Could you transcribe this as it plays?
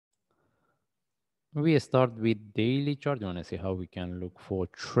We start with daily chart. You want to see how we can look for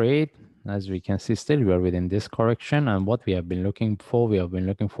trade. As we can see, still we are within this correction, and what we have been looking for, we have been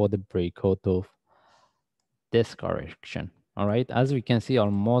looking for the breakout of this correction. All right, as we can see,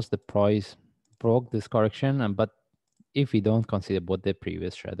 almost the price broke this correction, and but if we don't consider both the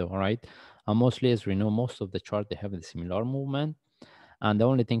previous shadow, all right, and mostly as we know, most of the chart they have a similar movement, and the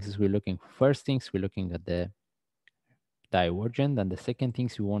only things is we're looking first things we're looking at the divergent, and the second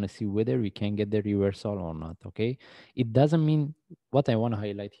things we want to see whether we can get the reversal or not. Okay, it doesn't mean what I want to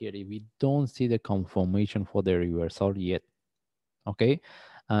highlight here, if we don't see the confirmation for the reversal yet. Okay,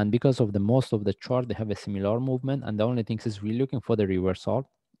 and because of the most of the chart they have a similar movement, and the only thing is we're looking for the reversal.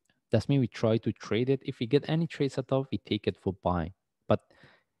 That's mean we try to trade it. If we get any trade set off, we take it for buying, but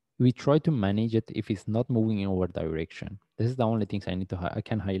we try to manage it if it's not moving in our direction. This is the only things I need to I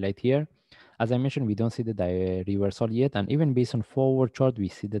can highlight here. As I mentioned, we don't see the reversal yet, and even based on forward chart, we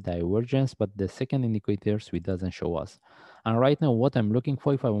see the divergence, but the second indicators it doesn't show us. And right now, what I'm looking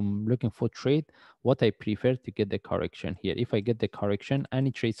for, if I'm looking for trade, what I prefer to get the correction here. If I get the correction,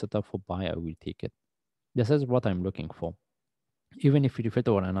 any trade set up for buy, I will take it. This is what I'm looking for. Even if we refer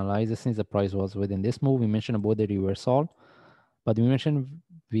to our analysis, since the price was within this move, we mentioned about the reversal, but we mentioned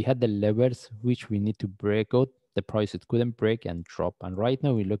we had the levers which we need to break out. The price it couldn't break and drop. And right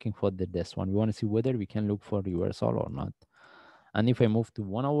now we're looking for this one. We want to see whether we can look for reversal or not. And if I move to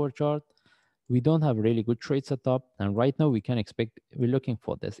 1 hour chart, we don't have really good trade setup. And right now we can expect we're looking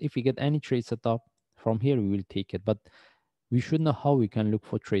for this. If we get any trade setup from here, we will take it. But we should know how we can look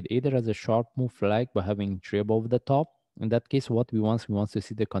for trade, either as a sharp move flag by having trade above the top. In that case, what we want to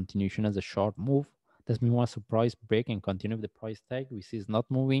see the continuation as a sharp move. That means once the price break and continue with the price tag, we see it's not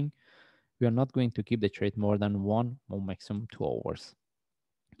moving. We are not going to keep the trade more than 1 or maximum 2 hours.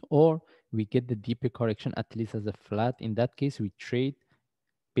 Or we get the deeper correction at least as a flat. In that case, we trade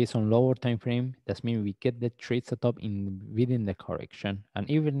based on lower time frame. That means we get the trade setup in within the correction. And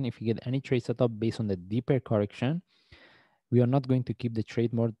even if we get any trade setup based on the deeper correction, we are not going to keep the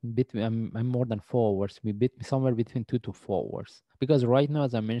trade more than 4 hours. We bit somewhere between 2 to 4 hours, because right now,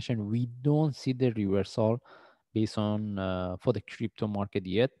 as I mentioned, we don't see the reversal based on for the crypto market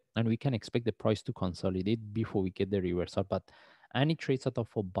yet, and we can expect the price to consolidate before we get the reversal. But any trade setup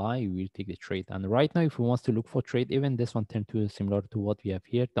for buy, we will take the trade. And right now, if we want to look for trade, even this one tend to similar to what we have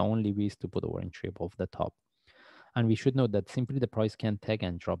here. The only way is to put our entry above the top, and we should know that simply the price can tag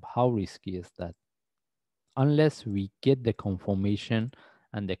and drop. How risky is that? Unless we get the confirmation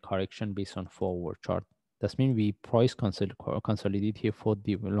and the correction based on forward chart. That means we price consolidate here for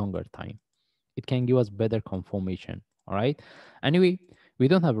the longer time. It can give us better confirmation. All right. Anyway, we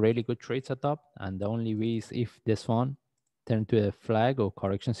don't have really good trade setup, and the only way is if this one turn to a flag or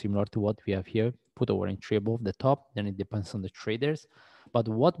correction similar to what we have here, put our entry above the top. Then it depends on the traders. But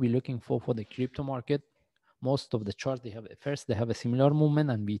what we're looking for the crypto market, most of the charts they have first they have a similar movement,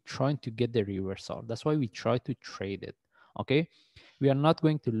 and we trying to get the reversal. That's why we try to trade it. Okay, we are not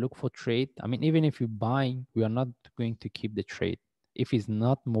going to look for trade. I mean, even if you buying, we are not going to keep the trade if it's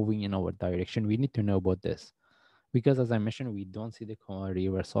not moving in our direction. We need to know about this, because as I mentioned, we don't see the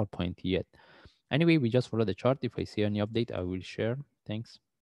reversal point yet. Anyway, we just follow the chart. If I see any update, I will share. Thanks.